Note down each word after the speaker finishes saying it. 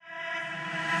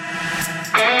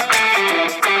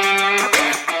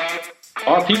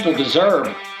people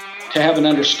deserve to have an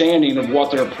understanding of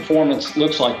what their performance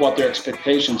looks like, what their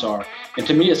expectations are. And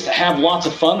to me, it's to have lots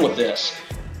of fun with this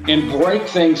and break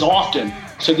things often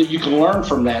so that you can learn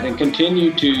from that and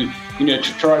continue to, to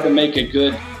try to make a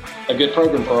good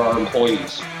program for our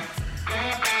employees.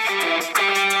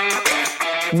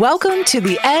 Welcome to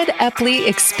the Ed Epley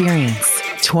Experience.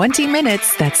 20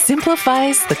 minutes that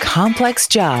simplifies the complex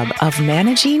job of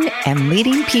managing and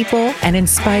leading people and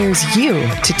inspires you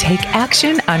to take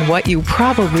action on what you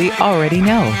probably already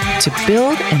know to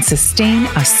build and sustain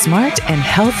a smart and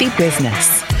healthy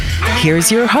business.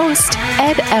 Here's your host,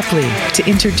 Ed Epley, to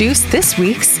introduce this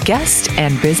week's guest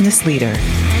and business leader.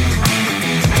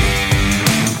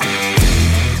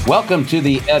 Welcome to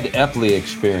the Ed Epley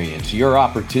Experience, your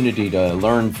opportunity to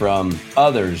learn from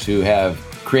others who have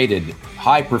created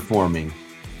high-performing,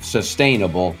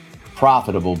 sustainable,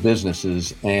 profitable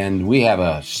businesses. And we have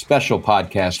a special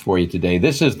podcast for you today.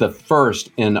 This is the first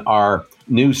in our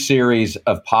new series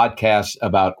of podcasts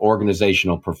about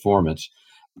organizational performance.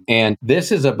 And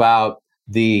this is about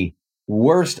the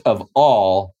worst of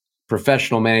all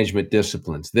professional management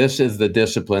disciplines. This is the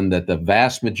discipline that the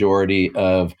vast majority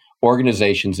of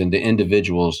organizations and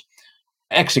individuals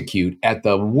execute at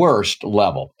the worst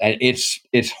level. And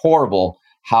it's horrible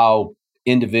how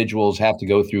individuals have to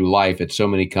go through life at so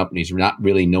many companies not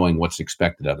really knowing what's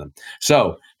expected of them.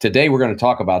 So today we're going to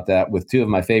talk about that with two of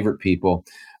my favorite people.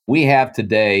 We have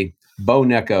today Beau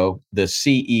Necco, the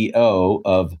CEO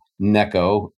of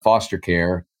Necco Foster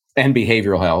Care and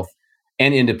Behavioral Health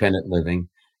and Independent Living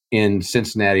in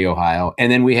Cincinnati, Ohio.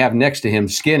 And then we have next to him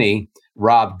Skinny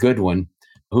Rob Goodwin,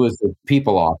 who is the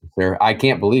people officer. I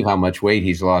can't believe how much weight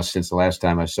he's lost since the last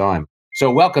time I saw him.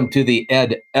 So welcome to the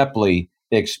Ed Epley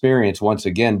Experience once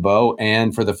again, Beau,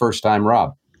 and for the first time,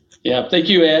 Rob. Yeah, thank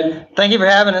you, Ed. Thank you for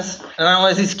having us. And not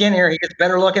only is he skinnier, he gets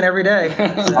better looking every day.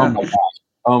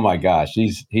 Oh my gosh.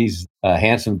 He's a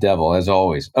handsome devil, as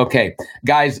always. Okay,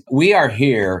 guys, we are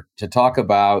here to talk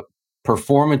about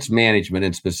performance management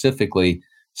and specifically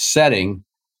setting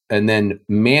and then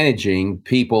managing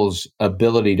people's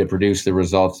ability to produce the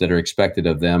results that are expected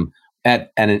of them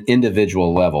at an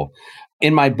individual level.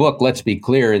 In my book, let's be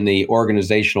clear, in the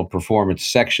organizational performance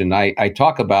section, I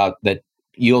talk about that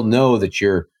you'll know that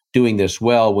you're doing this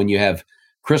well when you have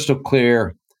crystal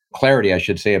clarity, I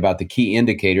should say, about the key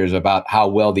indicators about how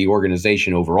well the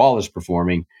organization overall is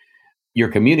performing. You're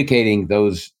communicating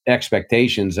those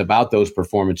expectations about those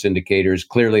performance indicators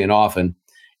clearly and often.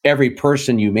 Every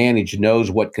person you manage knows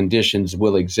what conditions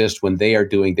will exist when they are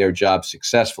doing their job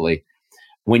successfully.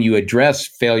 When you address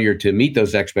failure to meet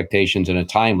those expectations in a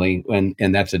timely, and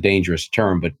that's a dangerous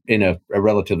term, but in a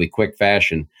relatively quick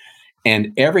fashion,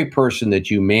 and every person that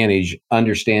you manage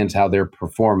understands how their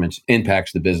performance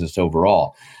impacts the business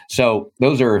overall. So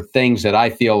those are things that I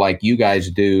feel like you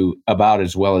guys do about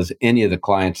as well as any of the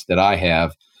clients that I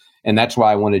have. And that's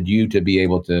why I wanted you to be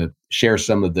able to share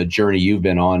some of the journey you've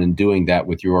been on in doing that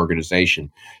with your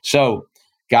organization. So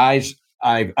guys,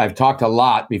 I've talked a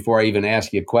lot before I even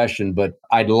ask you a question, but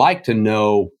I'd like to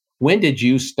know, when did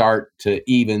you start to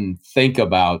even think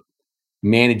about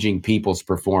managing people's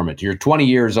performance? You're 20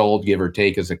 years old, give or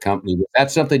take, as a company. Was that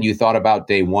something you thought about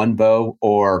day one, Beau,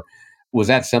 or was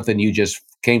that something you just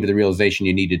came to the realization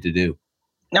you needed to do?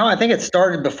 No, I think it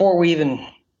started before we even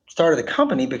started the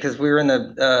company, because we were in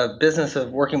the business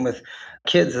of working with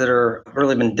kids that are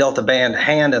really been dealt a bad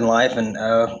hand in life. And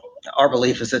our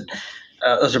belief is that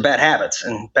those are bad habits,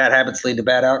 and bad habits lead to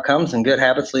bad outcomes, and good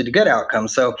habits lead to good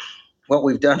outcomes. So what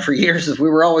we've done for years is we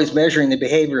were always measuring the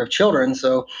behavior of children.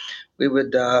 So we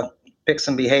would pick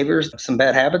some behaviors, some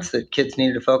bad habits that kids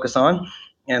needed to focus on,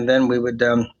 and then we would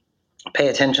pay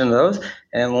attention to those.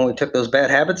 And when we took those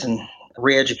bad habits and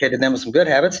re-educated them with some good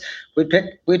habits, we'd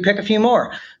pick a few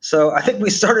more. So I think we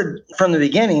started from the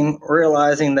beginning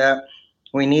realizing that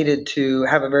we needed to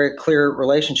have a very clear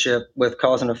relationship with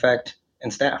cause and effect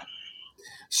and staff.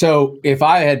 So if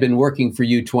I had been working for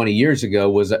you 20 years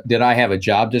ago, did I have a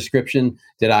job description?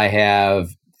 Did I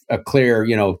have a clear,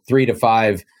 3 to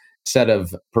 5 set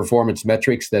of performance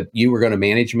metrics that you were going to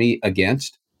manage me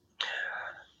against?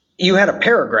 You had a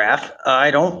paragraph.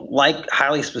 I don't like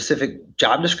highly specific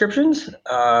job descriptions.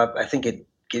 I think it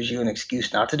gives you an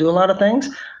excuse not to do a lot of things.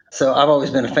 So I've always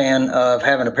been a fan of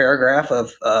having a paragraph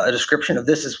of a description of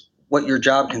this is what your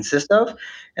job consists of.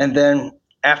 And then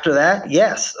after that,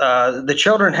 yes, the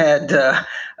children had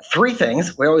 3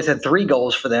 things. We always had 3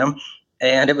 goals for them.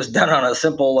 And it was done on a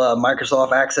simple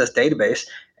Microsoft Access database.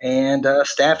 And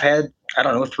staff had,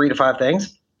 3 to 5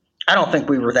 things. I don't think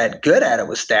we were that good at it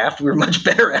with staff. We were much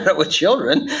better at it with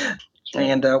children.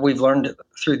 And we've learned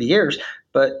through the years.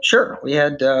 But sure, we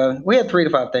had 3 to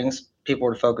 5 things people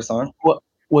were to focus on. Well,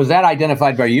 was that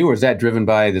identified by you, or is that driven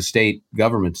by the state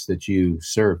governments that you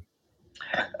serve?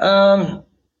 Um,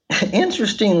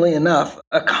 Interestingly enough,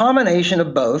 a combination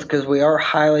of both, because we are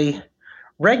highly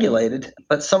regulated,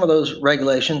 but some of those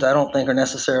regulations I don't think are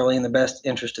necessarily in the best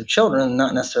interest of children, and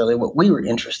not necessarily what we were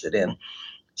interested in.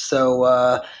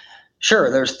 So,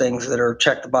 sure, there's things that are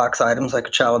check the box items, like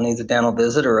a child needs a dental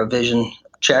visit or a vision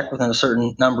check within a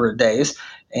certain number of days,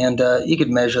 and you could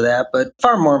measure that. But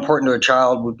far more important to a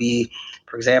child would be,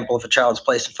 for example, if a child is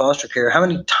placed in foster care, how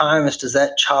many times does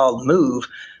that child move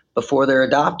before they're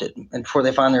adopted and before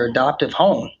they find their adoptive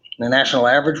home? The national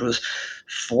average was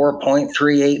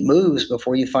 4.38 moves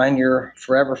before you find your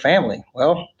forever family.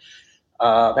 Well,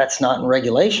 that's not in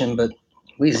regulation, but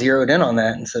we zeroed in on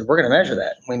that and said, we're going to measure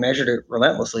that. We measured it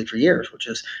relentlessly for years, which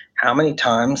is how many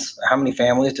times, how many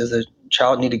families does a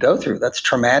child need to go through? That's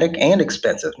traumatic and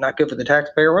expensive, not good for the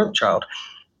taxpayer or the child.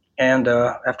 And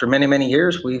after many, many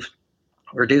years, we've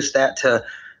reduced that to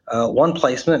one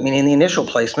placement, meaning the initial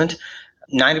placement.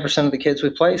 90% of the kids we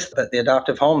place, that the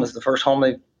adoptive home is the first home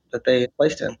that they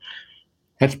placed in.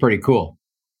 That's pretty cool.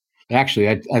 Actually,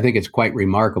 I think it's quite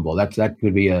remarkable. That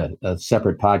could be a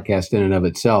separate podcast in and of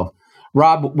itself.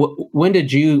 Rob, when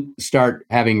did you start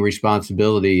having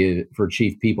responsibility for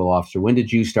Chief People Officer? When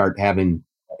did you start having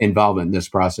involvement in this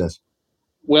process?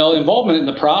 Well, involvement in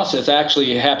the process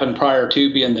actually happened prior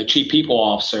to being the Chief People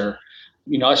Officer.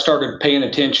 I started paying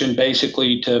attention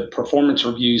basically to performance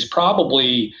reviews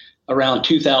probably around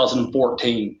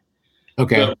 2014.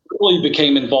 Okay. But really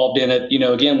became involved in it,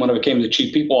 again, when I became the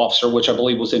Chief People Officer, which I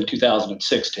believe was in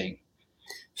 2016.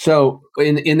 So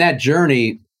in that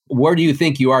journey, where do you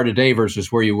think you are today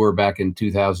versus where you were back in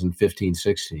 2015,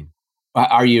 16?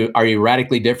 Are you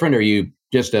radically different, or are you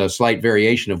just a slight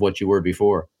variation of what you were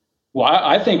before? Well,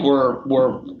 I think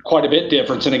we're quite a bit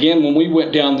different. And again, when we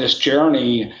went down this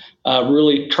journey,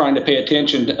 really trying to pay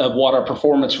attention of what our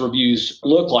performance reviews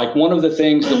look like, one of the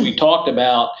things that we talked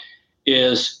about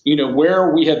is,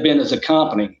 where we have been as a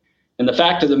company. And the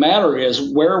fact of the matter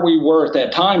is, where we were at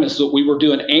that time is that we were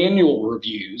doing annual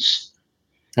reviews.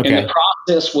 Okay. And the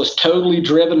process was totally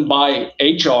driven by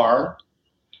HR.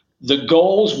 The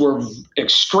goals were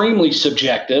extremely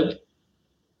subjective,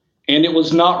 and it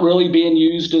was not really being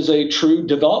used as a true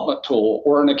development tool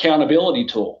or an accountability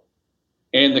tool.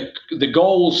 And the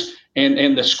goals and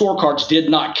the scorecards did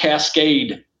not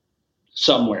cascade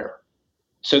somewhere.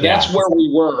 So that's where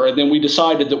we were. And then we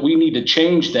decided that we need to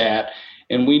change that,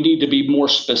 and we need to be more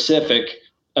specific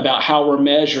about how we're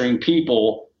measuring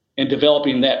people and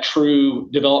developing that true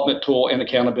development tool and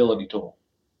accountability tool.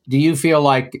 Do you feel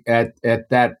like at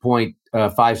that point,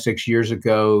 5-6 years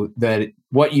ago, that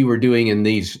what you were doing in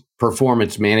these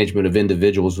performance management of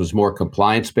individuals was more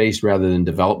compliance-based rather than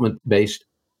development-based?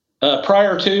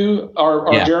 Prior to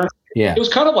our journey, it was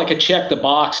kind of like a check the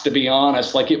box, to be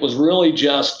honest. Like, it was really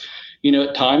just,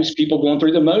 at times people going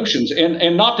through the motions,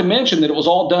 and not to mention that it was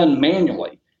all done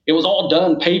manually. It was all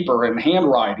done paper and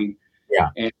handwriting. Yeah.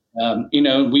 And,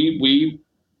 we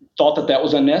thought that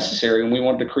was unnecessary, and we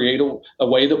wanted to create a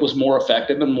way that was more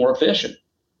effective and more efficient.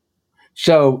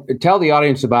 So tell the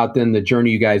audience about then the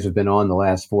journey you guys have been on the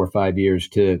last 4 or 5 years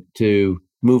to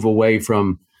move away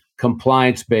from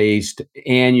compliance-based,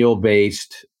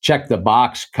 annual-based, check the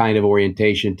box kind of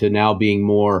orientation to now being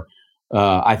more,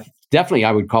 I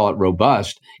would call it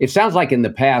robust. It sounds like in the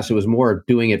past it was more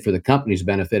doing it for the company's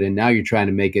benefit, and now you're trying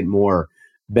to make it more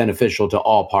beneficial to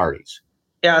all parties.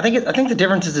 Yeah, I think the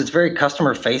difference is it's very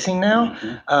customer facing now.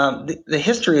 Mm-hmm. The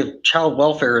history of child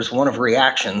welfare is one of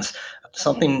reactions.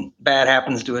 Something bad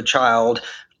happens to a child,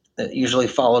 usually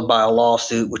followed by a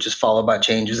lawsuit, which is followed by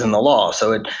changes in the law.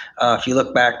 So if you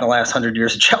look back in the last 100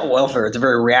 years of child welfare, it's a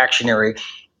very reactionary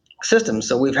system.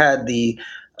 So we've had the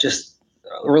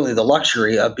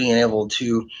luxury of being able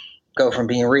to go from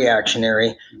being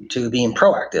reactionary to being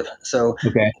proactive. So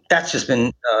that's just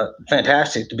been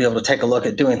fantastic to be able to take a look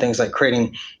at doing things like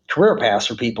creating career paths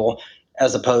for people,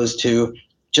 as opposed to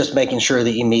just making sure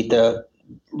that you meet the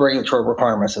regulatory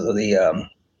requirements of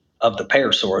the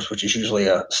payer source, which is usually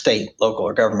a state, local,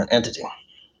 or government entity.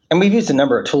 And we've used a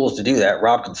number of tools to do that.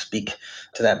 Rob can speak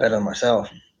to that better than myself.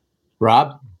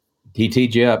 Rob, he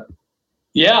teed you up.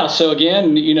 Yeah. So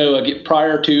again,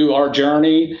 prior to our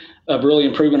journey of really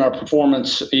improving our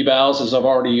performance evals, as I've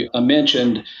already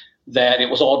mentioned, that it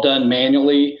was all done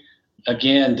manually.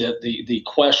 Again, the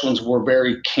questions were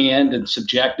very canned and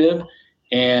subjective.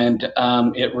 And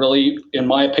it really, in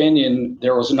my opinion,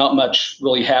 there was not much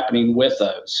really happening with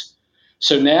those.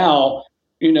 So now,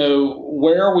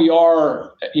 where we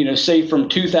are, say from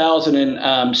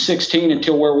 2016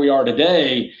 until where we are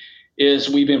today, is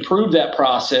we've improved that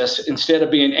process. Instead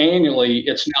of being annually,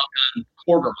 it's now done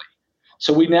quarterly.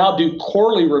 So we now do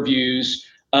quarterly reviews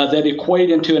that equate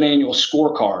into an annual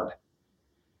scorecard.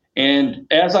 And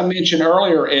as I mentioned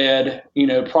earlier, Ed,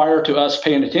 prior to us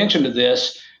paying attention to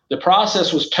this, the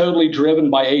process was totally driven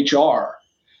by HR.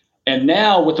 And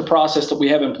now with the process that we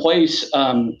have in place,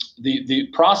 the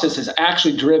process is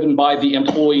actually driven by the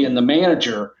employee and the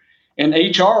manager. And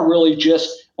HR really just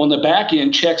on the back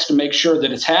end checks to make sure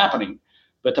that it's happening.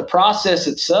 But the process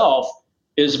itself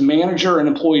is manager and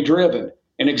employee driven.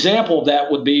 An example of that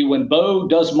would be when Beau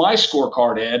does my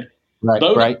scorecard, Ed.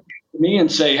 Beau Right. Me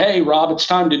and say, "Hey, Rob, it's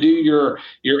time to do your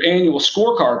annual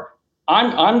scorecard."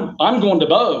 I'm going to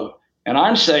Beau and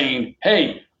I'm saying,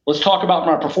 "Hey, let's talk about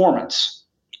my performance."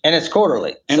 And it's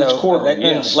quarterly. It's quarterly.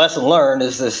 Yes. Lesson learned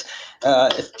is this: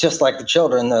 it's just like the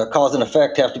children. The cause and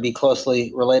effect have to be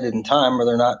closely related in time, or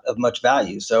they're not of much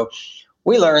value. So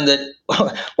we learned that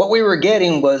what we were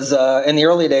getting was in the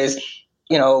early days.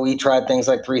 We tried things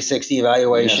like 360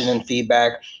 evaluation and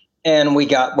feedback, and we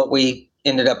got what we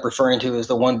ended up referring to as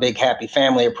the one big happy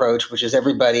family approach, which is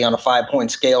everybody on a 5-point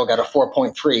scale got a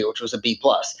 4.3, which was a B+,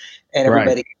 and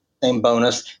everybody got the same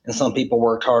bonus, and some people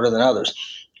worked harder than others.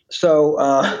 So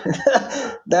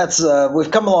that's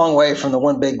we've come a long way from the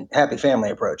one big happy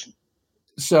family approach.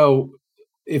 So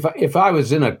if I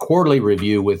was in a quarterly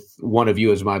review with one of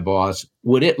you as my boss,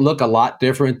 would it look a lot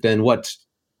different than what's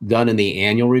done in the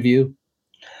annual review?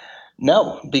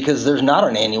 No, because there's not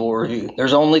an annual review.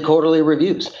 There's only quarterly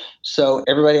reviews. So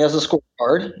everybody has a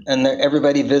scorecard, and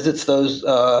everybody visits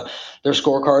their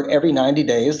scorecard every 90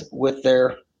 days with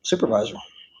their supervisor.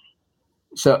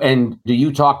 So, and do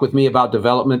you talk with me about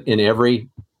development in every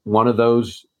one of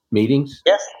those meetings?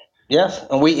 Yes.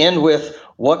 And we end with,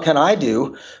 what can I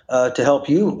do to help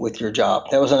you with your job?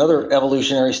 That was another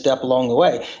evolutionary step along the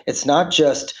way. It's not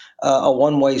just a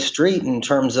one-way street in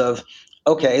terms of,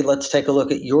 okay, let's take a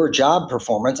look at your job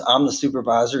performance. I'm the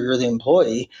supervisor, you're the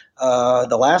employee.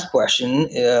 The last question,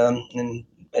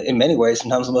 in many ways,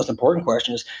 sometimes the most important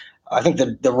question is, I think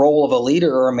the role of a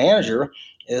leader or a manager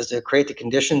is to create the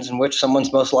conditions in which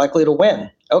someone's most likely to win.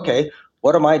 Okay,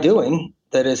 what am I doing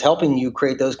that is helping you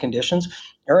create those conditions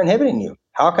or inhibiting you?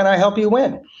 How can I help you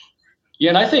win? Yeah,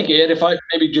 and I think, Ed, if I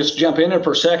maybe just jump in there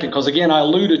for a second, because again, I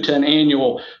alluded to an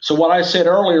annual. So what I said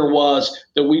earlier was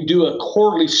that we do a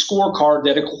quarterly scorecard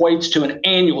that equates to an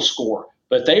annual score,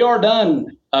 but they are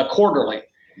done quarterly.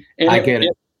 And I get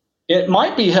it. It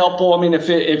might be helpful. I mean,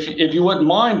 if you wouldn't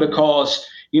mind, because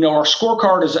our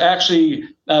scorecard is actually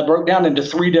broke down into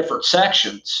 3 different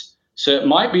sections. So it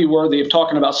might be worthy of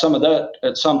talking about some of that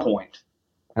at some point.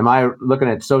 Am I looking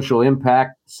at social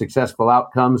impact, successful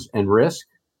outcomes, and risk?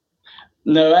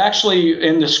 No, actually,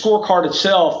 in the scorecard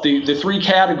itself, the 3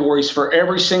 categories for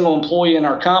every single employee in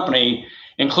our company,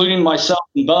 including myself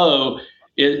and Beau,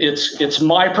 it's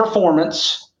my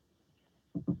performance,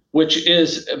 which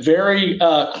is very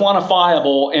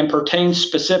quantifiable and pertains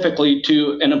specifically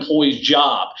to an employee's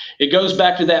job. It goes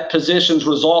back to that position's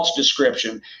results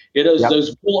description. It is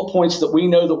those bullet points that we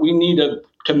know that we need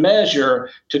to measure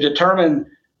to determine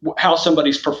how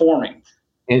somebody's performing.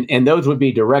 And those would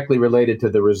be directly related to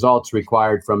the results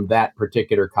required from that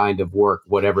particular kind of work,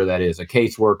 whatever that is. A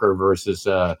caseworker versus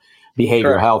a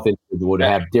behavioral health individual would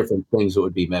have different things that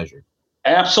would be measured.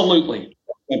 Absolutely.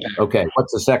 Okay.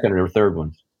 What's the second or third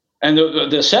one? And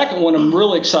the second one I'm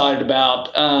really excited about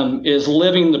is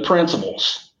living the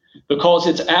principles, because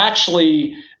it's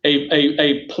actually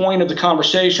a point of the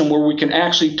conversation where we can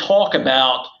actually talk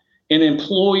about an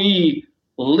employee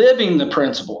living the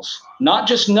principles, not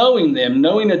just knowing them,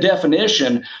 knowing a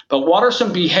definition, but what are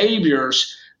some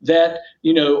behaviors that,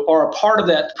 are a part of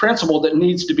that principle that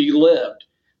needs to be lived.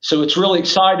 So it's really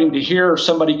exciting to hear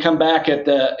somebody come back at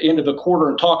the end of a quarter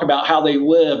and talk about how they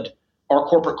lived our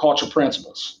corporate culture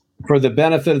principles. For the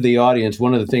benefit of the audience,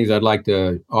 one of the things I'd like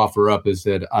to offer up is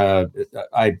that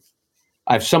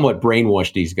I've somewhat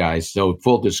brainwashed these guys. So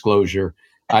full disclosure,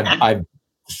 I've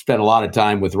spent a lot of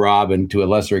time with Rob and to a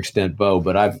lesser extent Beau,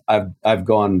 but I've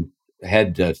gone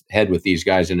head to head with these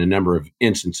guys in a number of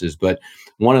instances. But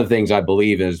one of the things I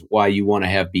believe is why you want to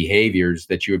have behaviors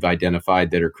that you've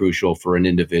identified that are crucial for an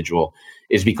individual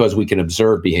is because we can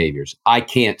observe behaviors. I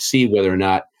can't see whether or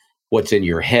not what's in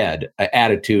your head,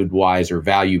 attitude wise or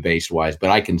value based wise, but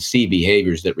I can see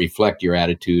behaviors that reflect your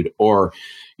attitude or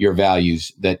your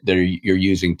values that you're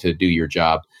using to do your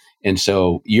job. And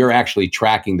so you're actually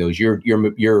tracking those. You're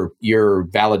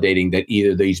validating that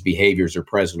either these behaviors are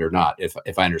present or not, if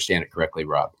I understand it correctly,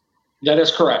 Rob. That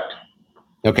is correct.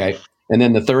 Okay. And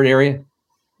then the third area?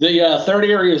 The third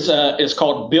area is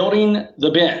called building the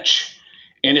bench.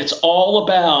 And it's all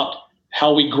about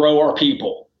how we grow our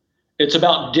people. It's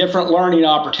about different learning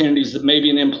opportunities that maybe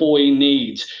an employee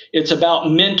needs. It's about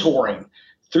mentoring.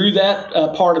 Through that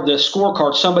part of the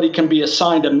scorecard, somebody can be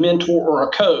assigned a mentor or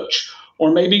a coach,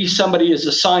 or maybe somebody is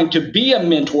assigned to be a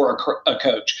mentor or a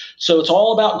coach. So it's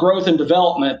all about growth and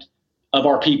development of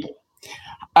our people.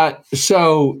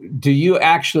 So do you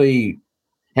actually,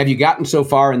 have you gotten so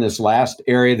far in this last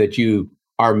area that you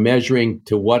are measuring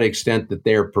to what extent that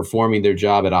they're performing their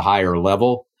job at a higher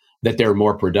level, that they're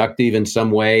more productive in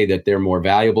some way, that they're more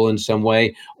valuable in some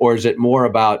way? Or is it more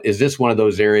about, is this one of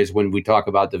those areas when we talk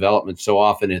about development so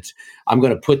often, it's, I'm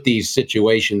going to put these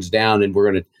situations down and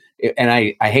we're going to, and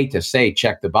I hate to say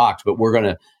check the box, but we're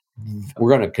going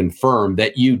to confirm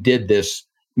that you did this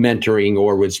mentoring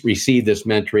or was received this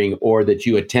mentoring or that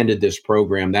you attended this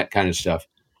program, that kind of stuff?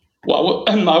 Well,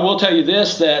 I will tell you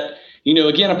this, that,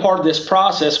 again, a part of this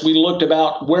process, we looked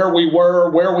about where we were,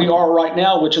 where we are right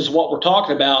now, which is what we're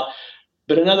talking about.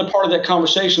 But another part of that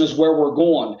conversation is where we're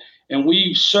going. And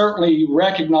we certainly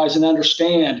recognize and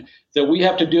understand that we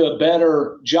have to do a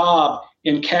better job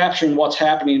in capturing what's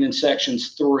happening in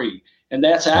sections 3. And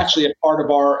that's actually a part of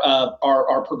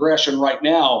our progression right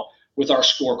now with our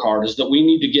scorecard, is that we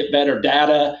need to get better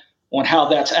data on how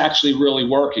that's actually really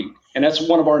working. And that's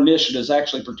one of our initiatives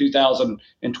actually for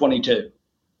 2022.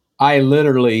 I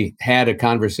literally had a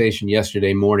conversation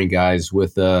yesterday morning, guys,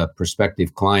 with a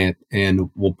prospective client. And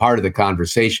part of the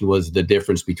conversation was the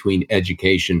difference between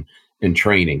education and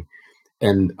training.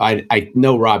 And I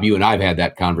know, Rob, you and I've had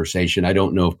that conversation. I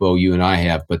don't know if, Beau, you and I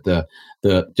have, but the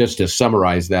just to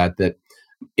summarize that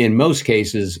in most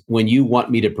cases, when you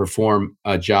want me to perform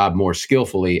a job more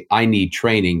skillfully, I need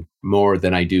training more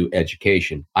than I do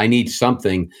education. I need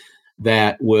something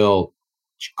that will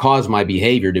cause my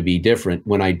behavior to be different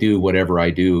when I do whatever I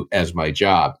do as my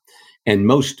job. And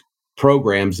most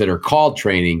programs that are called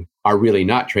training are really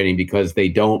not training because they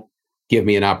don't give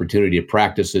me an opportunity to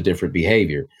practice a different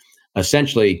behavior.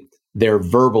 Essentially, they're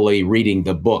verbally reading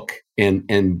the book,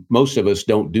 and most of us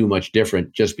don't do much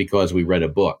different just because we read a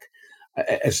book.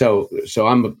 So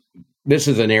this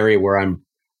is an area where I'm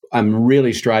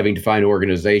really striving to find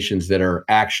organizations that are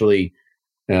actually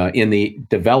in the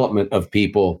development of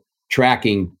people,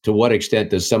 tracking to what extent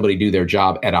does somebody do their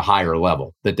job at a higher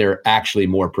level, that they're actually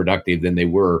more productive than they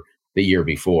were the year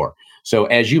before. So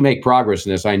as you make progress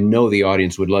in this, I know the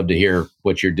audience would love to hear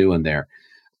what you're doing there.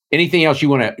 Anything else you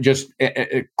want to just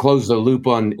close the loop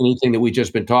on anything that we've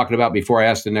just been talking about before I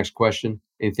ask the next question?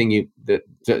 Anything that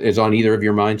is on either of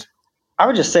your minds? I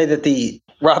would just say that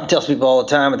Rob tells people all the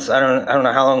time, I don't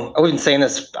know how long, I've been saying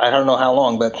this, I don't know how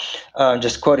long, but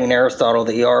just quoting Aristotle,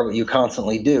 that you are what you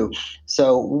constantly do.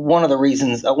 So one of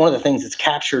the things that's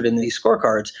captured in these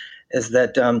scorecards is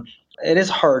that it is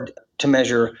hard to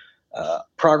measure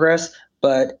progress,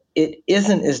 but it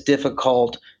isn't as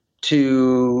difficult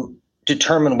to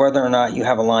determine whether or not you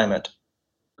have alignment.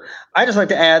 I just like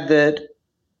to add that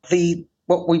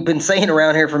what we've been saying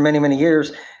around here for many, many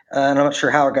years, and I'm not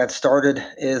sure how it got started,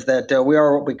 is that we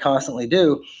are what we constantly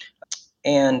do.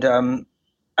 And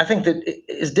I think that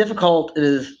as difficult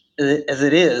as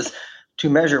it is to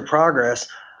measure progress,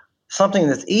 something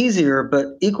that's easier but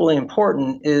equally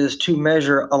important is to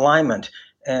measure alignment.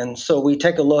 And so we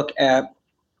take a look at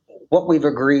what we've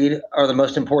agreed are the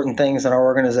most important things in our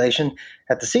organization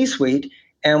at the C-suite,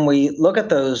 and we look at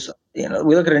those. We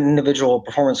look at an individual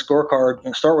performance scorecard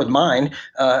and start with mine,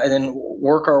 and then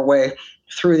work our way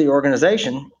through the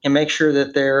organization and make sure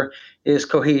that there is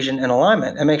cohesion and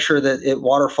alignment, and make sure that it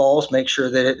waterfalls, make sure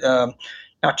that it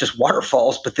not just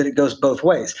waterfalls, but that it goes both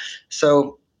ways.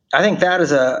 So I think that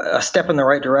is a step in the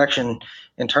right direction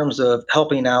in terms of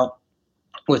helping out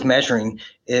with measuring,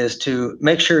 is to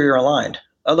make sure you're aligned.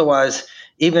 Otherwise,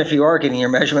 even if you are getting your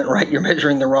measurement right, you're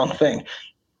measuring the wrong thing.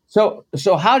 So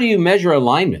how do you measure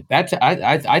alignment?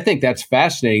 I think that's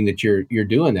fascinating that you're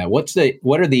doing that.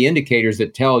 What are the indicators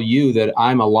that tell you that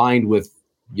I'm aligned with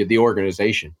the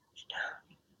organization?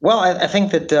 Well, I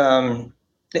think that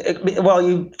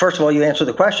first of all, you answer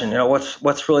the question.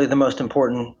 What's really the most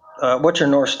important? What's your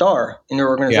North Star in your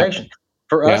organization? Yeah.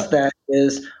 For us, that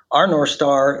is our North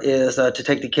Star is to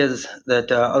take the kids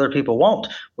that other people won't.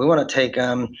 We want to take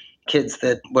kids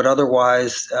that would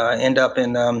otherwise end up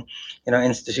in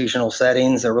institutional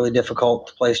settings, are really difficult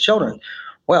to place children.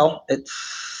 Well,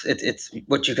 it's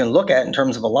what you can look at in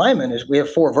terms of alignment is we have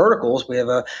 4 verticals. We have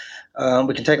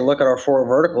we can take a look at our 4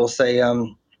 verticals. Say,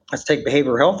 let's take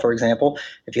behavioral health, for example.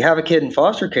 If you have a kid in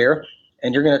foster care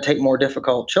and you're going to take more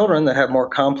difficult children that have more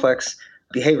complex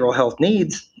behavioral health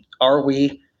needs, are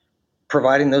we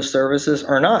providing those services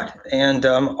or not? And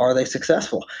are they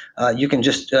successful? You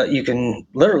can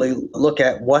literally look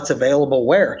at what's available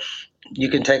where. You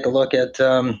can take a look at,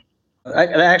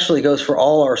 it actually goes for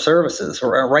all our services.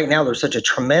 Right now, there's such a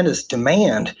tremendous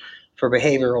demand for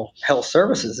behavioral health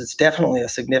services. It's definitely a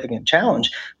significant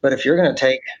challenge. But if you're going to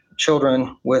take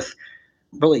children with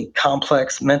really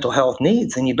complex mental health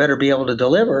needs, then you better be able to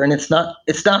deliver. And it's not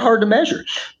hard to measure.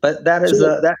 But that is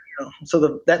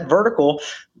that vertical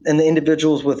and the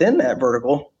individuals within that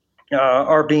vertical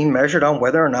are being measured on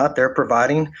whether or not they're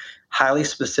providing highly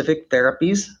specific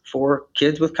therapies for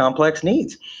kids with complex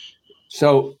needs.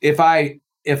 So if I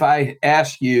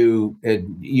ask you,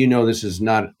 this is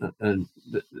not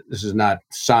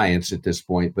science at this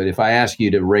point, but if I ask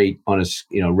you to rate on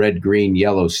a red, green,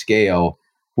 yellow scale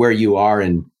where you are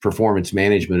in performance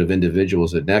management of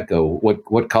individuals at Necco,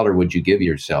 what color would you give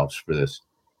yourselves for this?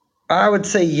 I would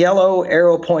say yellow,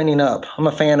 arrow pointing up. I'm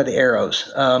a fan of the arrows.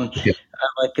 Okay.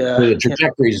 So the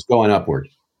trajectory is going upward.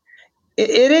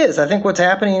 It is. I think what's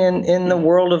happening in the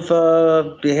world of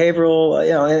behavioral,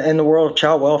 in the world of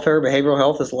child welfare, behavioral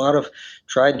health, is a lot of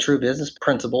tried and true business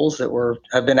principles that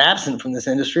have been absent from this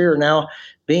industry are now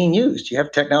being used. You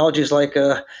have technologies like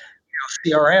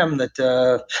CRM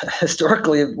that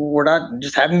historically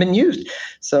haven't been used.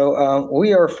 So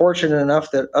we are fortunate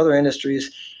enough that other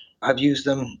industries have used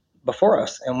them before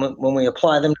us, and when we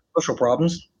apply them to social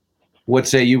problems. What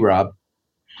say you, Rob?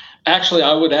 Actually,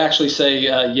 I would say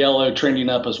yellow, trending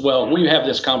up as well. We have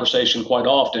this conversation quite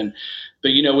often, but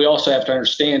we also have to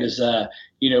understand is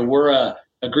we're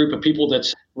a group of people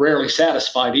that's rarely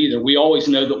satisfied either. We always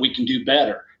know that we can do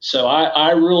better. So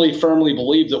I really firmly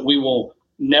believe that we will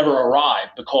never arrive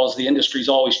because the industry's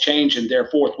always changing.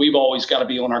 Therefore, we've always got to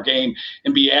be on our game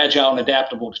and be agile and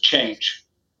adaptable to change.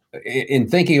 In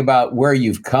thinking about where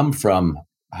you've come from,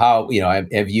 how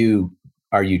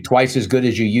are you twice as good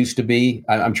as you used to be?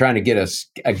 I'm trying to get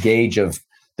a gauge of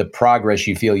the progress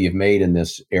you feel you've made in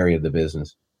this area of the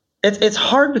business. It's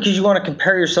hard because you want to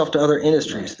compare yourself to other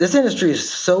industries. This industry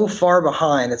is so far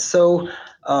behind. It's so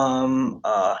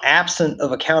absent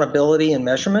of accountability and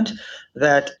measurement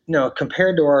that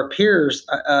compared to our peers,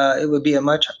 it would be a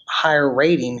much higher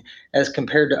rating as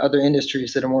compared to other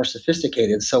industries that are more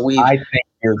sophisticated. So I think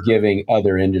you're giving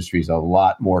other industries a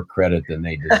lot more credit than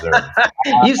they deserve.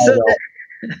 You said that.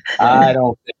 I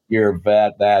don't think you're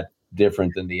that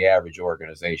different than the average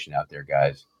organization out there,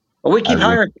 guys. Well, we keep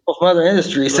hiring people from other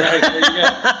industries. So. Right,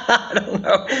 I don't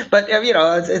know, but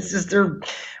it's just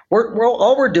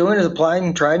all we're doing is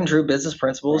applying tried and true business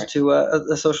principles to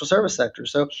the social service sector.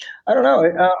 So I don't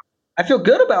know. I feel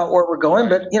good about where we're going,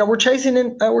 but we're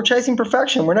chasing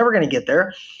perfection. We're never going to get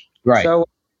there. Right.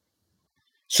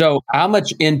 So how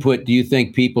much input do you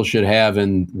think people should have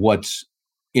in what's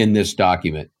in this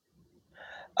document?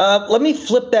 Let me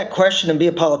flip that question and be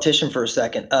a politician for a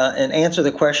second and answer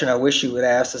the question I wish you would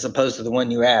ask as opposed to the one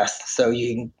you asked, so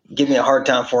you can give me a hard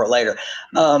time for it later.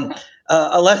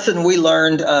 A lesson we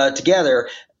learned together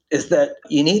is that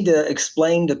you need to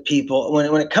explain to people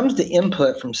when it comes to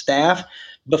input from staff,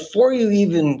 before you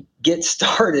even get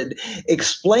started,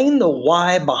 explain the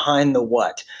why behind the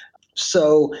what.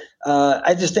 So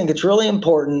I just think it's really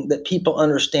important that people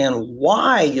understand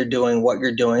why you're doing what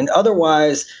you're doing.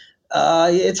 Otherwise,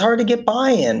 it's hard to get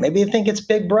buy-in. Maybe they think it's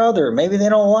Big Brother. Maybe they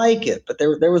don't like it. But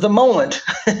there was a moment,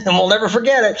 and we'll never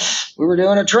forget it. We were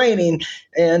doing a training,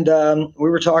 and we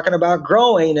were talking about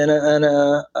growing, and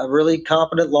a really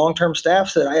competent long-term staff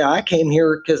said, I came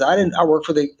here because I work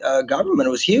for the government.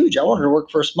 It was huge. I wanted to work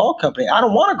for a small company. I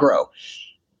don't want to grow.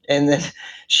 And then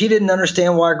she didn't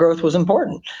understand why growth was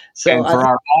important. So, and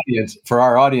for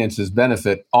our audience's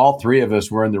benefit, all three of us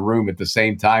were in the room at the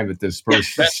same time at this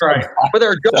first. That's right. With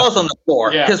our jaws on the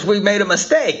floor because we made a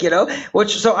mistake,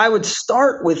 so I would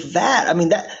start with that. I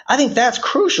mean, I think that's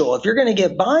crucial. If you're going to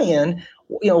get buy-in,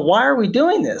 why are we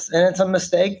doing this? And it's a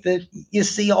mistake that you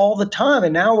see all the time,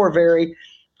 and now we're very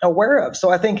aware of. So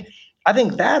I think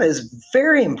that is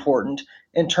very important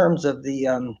in terms of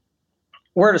the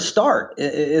where to start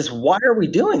is why are we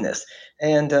doing this?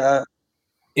 And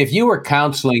if you were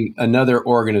counseling another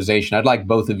organization, I'd like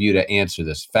both of you to answer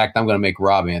this. In fact, I'm going to make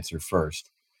Rob answer first.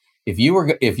 If you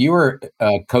were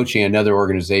coaching another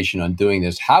organization on doing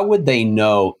this, how would they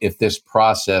know if this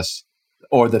process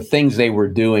or the things they were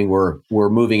doing were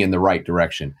moving in the right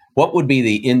direction? What would be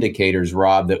the indicators,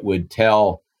 Rob, that would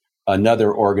tell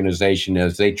another organization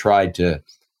as they tried to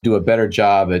do a better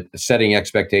job at setting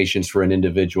expectations for an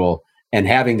individual and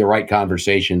having the right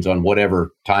conversations on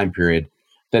whatever time period,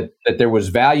 that there was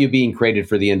value being created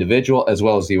for the individual as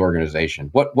well as the organization?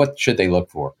 What should they look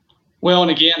for? Well,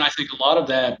 and again, I think a lot of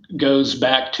that goes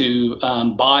back to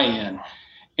buy-in.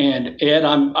 And Ed,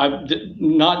 I'm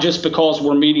not just because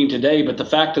we're meeting today, but the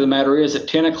fact of the matter is at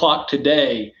 10 o'clock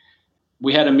today,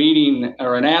 we had a meeting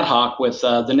or an ad hoc with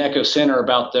the Necco Center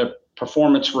about the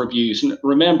performance reviews. And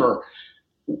remember,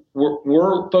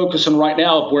 we're focusing right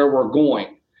now of where we're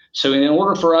going. So in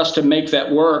order for us to make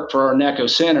that work for our Necco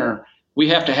Center, we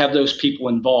have to have those people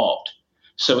involved.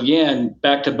 So again,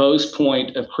 back to Beau's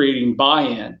point of creating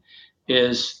buy-in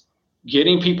is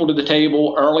getting people to the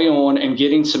table early on and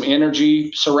getting some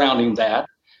energy surrounding that.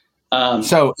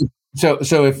 So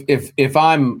if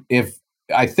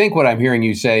I think what I'm hearing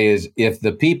you say is if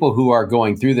the people who are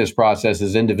going through this process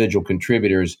as individual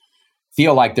contributors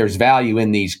feel like there's value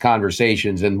in these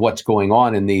conversations and what's going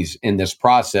on in this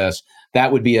process,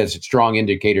 that would be a strong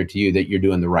indicator to you that you're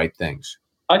doing the right things.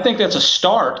 I think that's a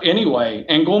start anyway.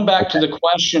 And going back to the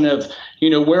question of,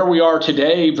 where we are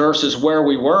today versus where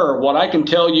we were, what I can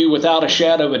tell you without a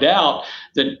shadow of a doubt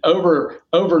that over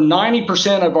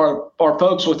 90% of our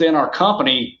folks within our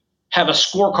company have a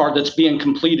scorecard that's being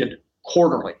completed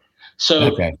quarterly.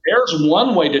 So There's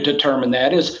one way to determine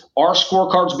that is our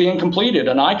scorecards being completed.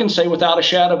 And I can say without a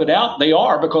shadow of a doubt, they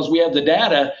are, because we have the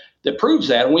data that proves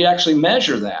that, and we actually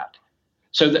measure that.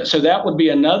 So that would be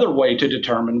another way to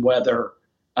determine whether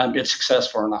it's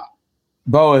successful or not.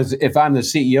 Beau, if I'm the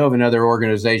CEO of another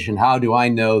organization, how do I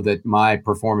know that my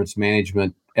performance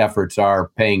management efforts are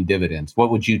paying dividends?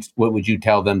 What would you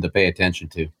tell them to pay attention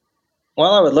to?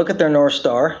 Well, I would look at their North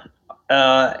Star,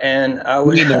 and I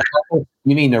would.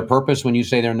 You mean their purpose when you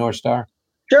say their North Star?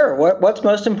 Sure. What's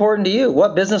most important to you?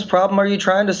 What business problem are you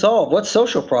trying to solve? What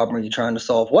social problem are you trying to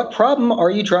solve? What problem are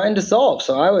you trying to solve?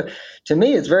 So to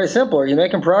me, it's very simple. Are you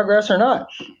making progress or not?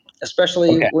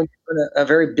 Especially when you're in a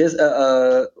very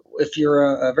if you're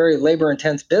a very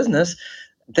labor-intense business,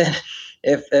 then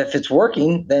if it's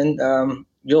working, then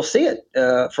you'll see it.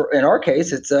 In our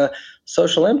case, it's a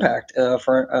social impact.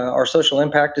 Our social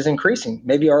impact is increasing.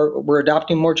 Maybe we're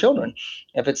adopting more children.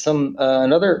 If it's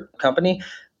another company,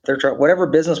 whatever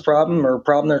business problem or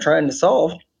problem they're trying to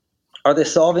solve, are they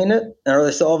solving it? And are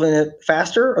they solving it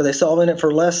faster? Are they solving it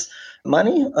for less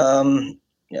money?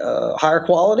 Higher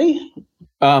quality?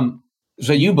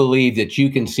 So you believe that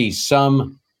you can see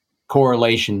some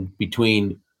correlation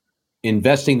between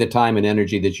investing the time and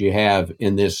energy that you have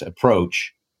in this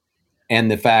approach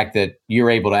and the fact that you're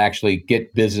able to actually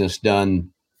get business done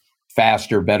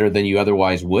faster, better than you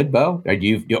otherwise would, Beau? Do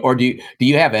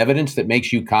you have evidence that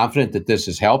makes you confident that this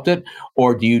has helped it,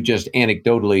 or do you just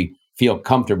anecdotally feel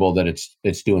comfortable that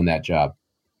it's doing that job?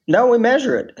 No, we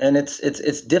measure it, and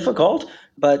it's difficult.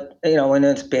 But when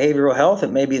it's behavioral health,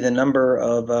 it may be the number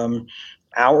of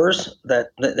hours that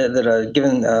a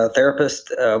given therapist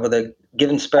with a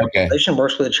given specialization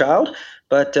works with a child.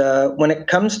 But when it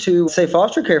comes to, say,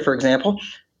 foster care, for example,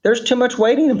 there's too much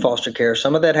waiting in foster care.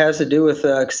 Some of that has to do with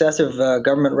excessive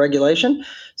government regulation.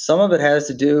 Some of it has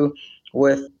to do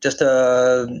with just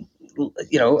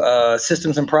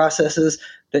systems and processes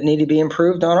that need to be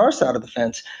improved on our side of the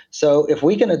fence. So if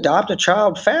we can adopt a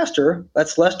child faster,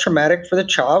 that's less traumatic for the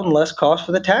child and less cost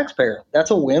for the taxpayer. That's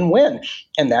a win-win,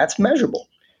 and that's measurable.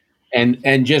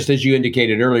 And just as you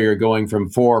indicated earlier, going from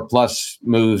 4+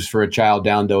 moves for a child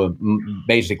down to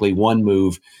basically one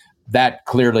move, that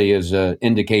clearly is an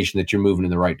indication that you're moving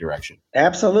in the right direction.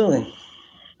 Absolutely.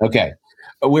 Okay.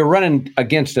 We're running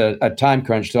against a time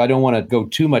crunch, so I don't want to go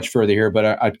too much further here, but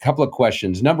a couple of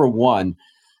questions. Number one,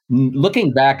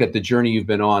 looking back at the journey you've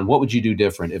been on, what would you do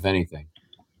different, if anything?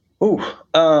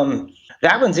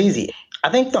 That one's easy. I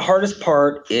think the hardest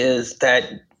part is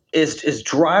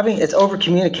driving, it's over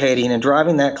communicating and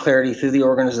driving that clarity through the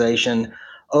organization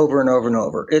over and over and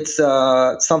over. It's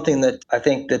something that I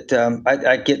think that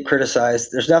I get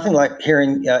criticized. There's nothing like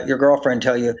hearing your girlfriend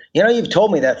tell you, you've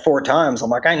told me that 4 times. I'm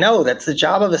like, I know, that's the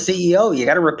job of a CEO. You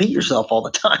got to repeat yourself all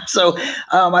the time. So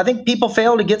I think people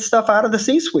fail to get stuff out of the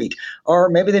C-suite, or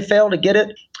maybe they fail to get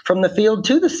it from the field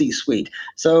to the C-suite.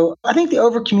 So I think the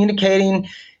over communicating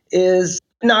is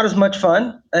not as much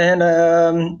fun.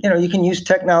 And, you can use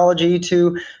technology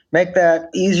to make that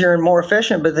easier and more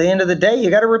efficient. But at the end of the day, you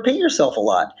got to repeat yourself a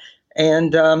lot.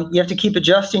 And you have to keep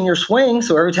adjusting your swing.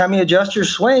 So every time you adjust your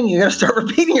swing, you got to start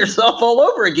repeating yourself all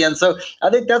over again. So I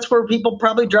think that's where people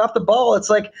probably drop the ball. It's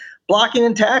like blocking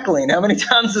and tackling. How many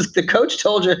times has the coach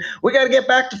told you, we got to get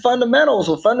back to fundamentals?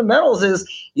 Well, fundamentals is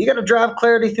you got to drive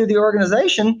clarity through the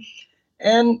organization.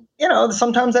 And,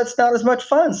 sometimes that's not as much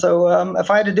fun. So if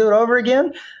I had to do it over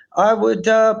again, I would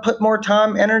put more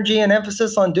time, energy, and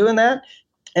emphasis on doing that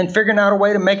and figuring out a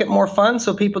way to make it more fun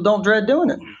so people don't dread doing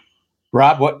it.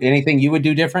 Rob, anything you would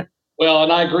do different? Well,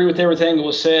 and I agree with everything that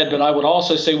was said, but I would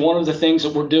also say one of the things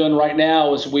that we're doing right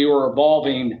now as we were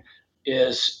evolving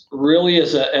is really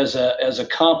as a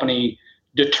company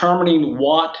determining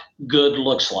what good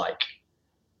looks like.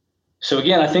 So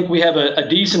again, I think we have a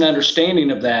decent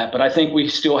understanding of that, but I think we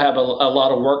still have a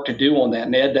lot of work to do on that.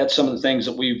 And Ed, that's some of the things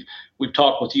that we've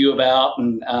talked with you about,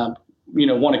 and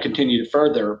want to continue to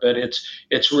further. But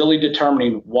it's really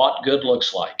determining what good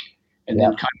looks like, and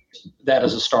then kind of that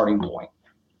as a starting point.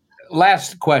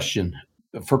 Last question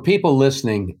for people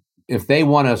listening: if they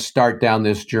want to start down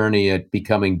this journey at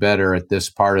becoming better at this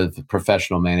part of the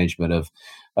professional management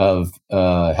of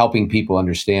helping people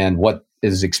understand what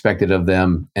is expected of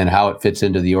them and how it fits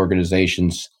into the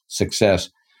organization's success,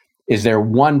 is there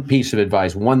one piece of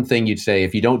advice, one thing you'd say,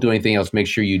 if you don't do anything else, make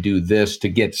sure you do this to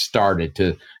get started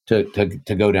to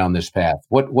go down this path?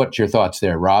 What's your thoughts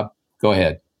there, Rob? Go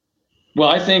ahead. Well,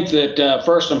 I think that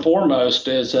first and foremost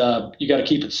is you got to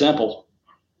keep it simple.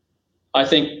 I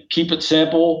think keep it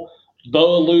simple.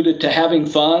 Beau alluded to having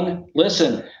fun.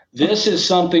 Listen, this is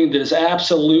something that is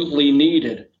absolutely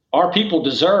needed. Our people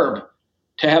deserve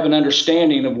to have an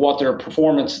understanding of what their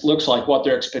performance looks like, what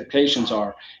their expectations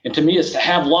are. And to me, it's to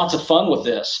have lots of fun with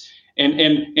this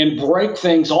and break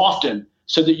things often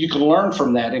so that you can learn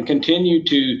from that and continue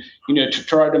to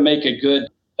try to make a good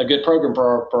program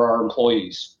for our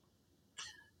employees.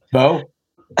 Beau?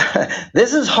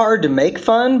 This is hard to make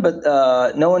fun, but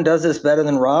no one does this better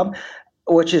than Rob,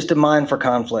 which is to mine for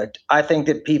conflict. I think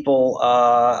that people,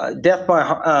 I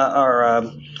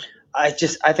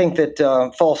think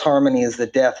that false harmony is the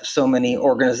death of so many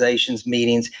organizations'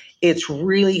 meetings. It's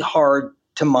really hard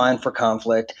to mine for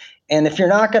conflict. And if you're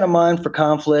not going to mine for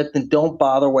conflict, then don't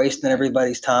bother wasting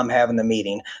everybody's time having the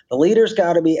meeting. The leader's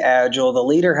got to be agile. The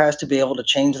leader has to be able to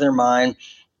change their mind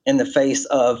in the face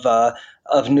of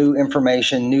new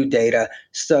information, new data.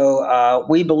 So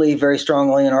we believe very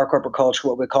strongly in our corporate culture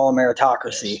what we call a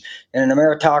meritocracy. And in a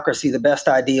meritocracy, the best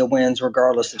idea wins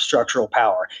regardless of structural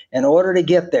power. In order to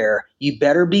get there, you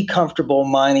better be comfortable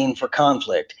mining for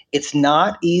conflict. It's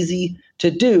not easy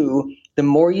to do. The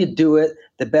more you do it,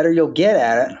 the better you'll get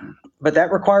at it. But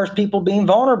that requires people being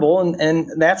vulnerable,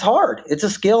 and that's hard. It's a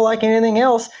skill like anything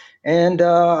else. And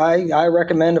I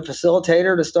recommend a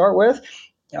facilitator to start with.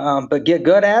 But get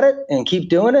good at it and keep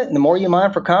doing it. And the more you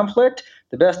mine for conflict,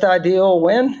 the best idea will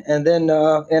win. And then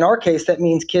in our case, that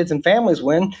means kids and families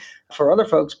win. For other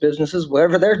folks' businesses,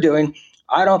 whatever they're doing,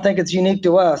 I don't think it's unique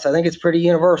to us. I think it's pretty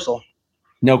universal.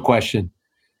 No question.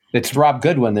 It's Rob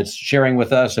Goodwin that's sharing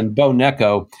with us, and Beau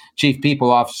Necco, Chief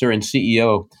People Officer and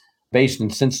CEO based in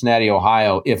Cincinnati,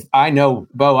 Ohio. If I know,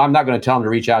 Beau, I'm not going to tell them to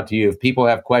reach out to you. If people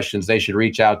have questions, they should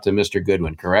reach out to Mr.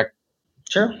 Goodwin, correct?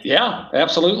 Sure. Yeah,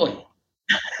 absolutely.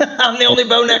 I'm the only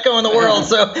Beau Necco in the world,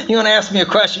 so you want to ask me a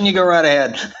question, you go right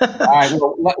ahead. All right.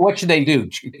 Well, what should they do?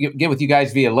 Get with you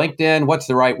guys via LinkedIn? What's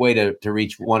the right way to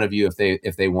reach one of you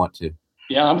if they want to?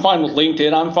 Yeah, I'm fine with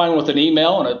LinkedIn. I'm fine with an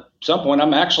email, and at some point,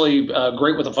 I'm actually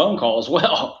great with a phone call as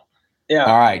well. Yeah.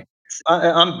 All right.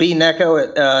 I'm Beau Necco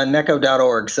at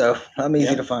necco.org, so I'm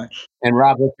easy to find. And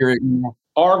Rob, what's your email?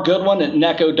 rgoodwin at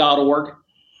necco.org.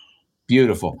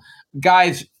 Beautiful.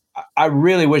 Guys, I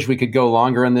really wish we could go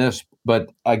longer on this,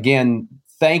 but again,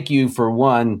 thank you for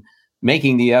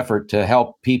making the effort to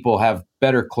help people have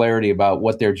better clarity about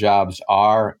what their jobs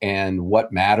are and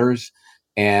what matters,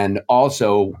 and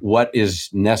also what is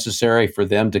necessary for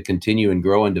them to continue and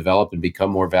grow and develop and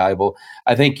become more valuable.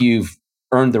 I think you've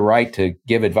earned the right to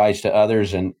give advice to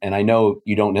others, and I know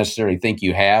you don't necessarily think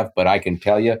you have, but I can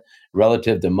tell you,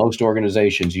 relative to most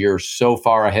organizations, you're so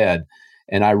far ahead,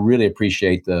 and I really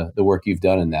appreciate the work you've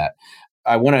done in that.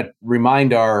 I want to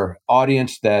remind our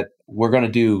audience that we're going to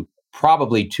do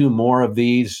probably 2 more of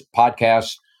these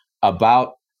podcasts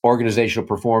about organizational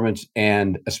performance,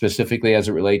 and specifically as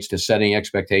it relates to setting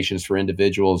expectations for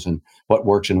individuals and what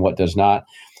works and what does not.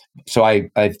 So I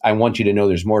want you to know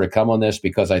there's more to come on this,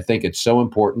 because I think it's so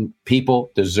important. People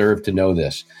deserve to know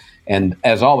this. And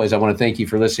as always, I want to thank you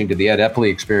for listening to the Ed Eppley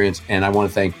Experience. And I want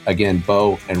to thank, again,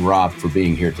 Beau and Rob for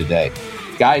being here today.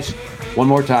 Guys, one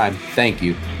more time, thank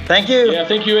you. Thank you. Yeah,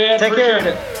 thank you, Ed. Take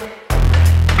care.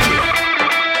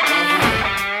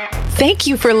 Thank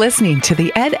you for listening to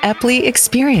the Ed Eppley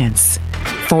Experience.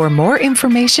 For more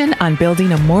information on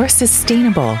building a more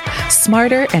sustainable,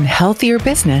 smarter, and healthier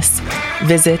business,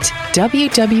 visit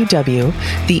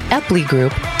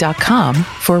www.theepleygroup.com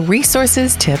for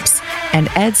resources, tips, and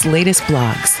Ed's latest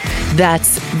blogs.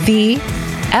 That's the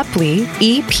Eppley,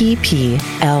 EPPLEY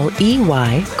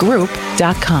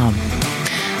group.com.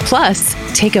 Plus,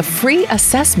 take a free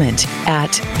assessment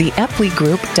at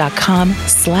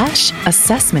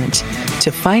theepleygroup.com/assessment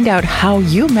to find out how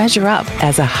you measure up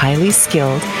as a highly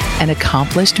skilled and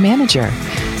accomplished manager,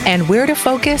 and where to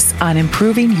focus on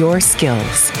improving your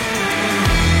skills.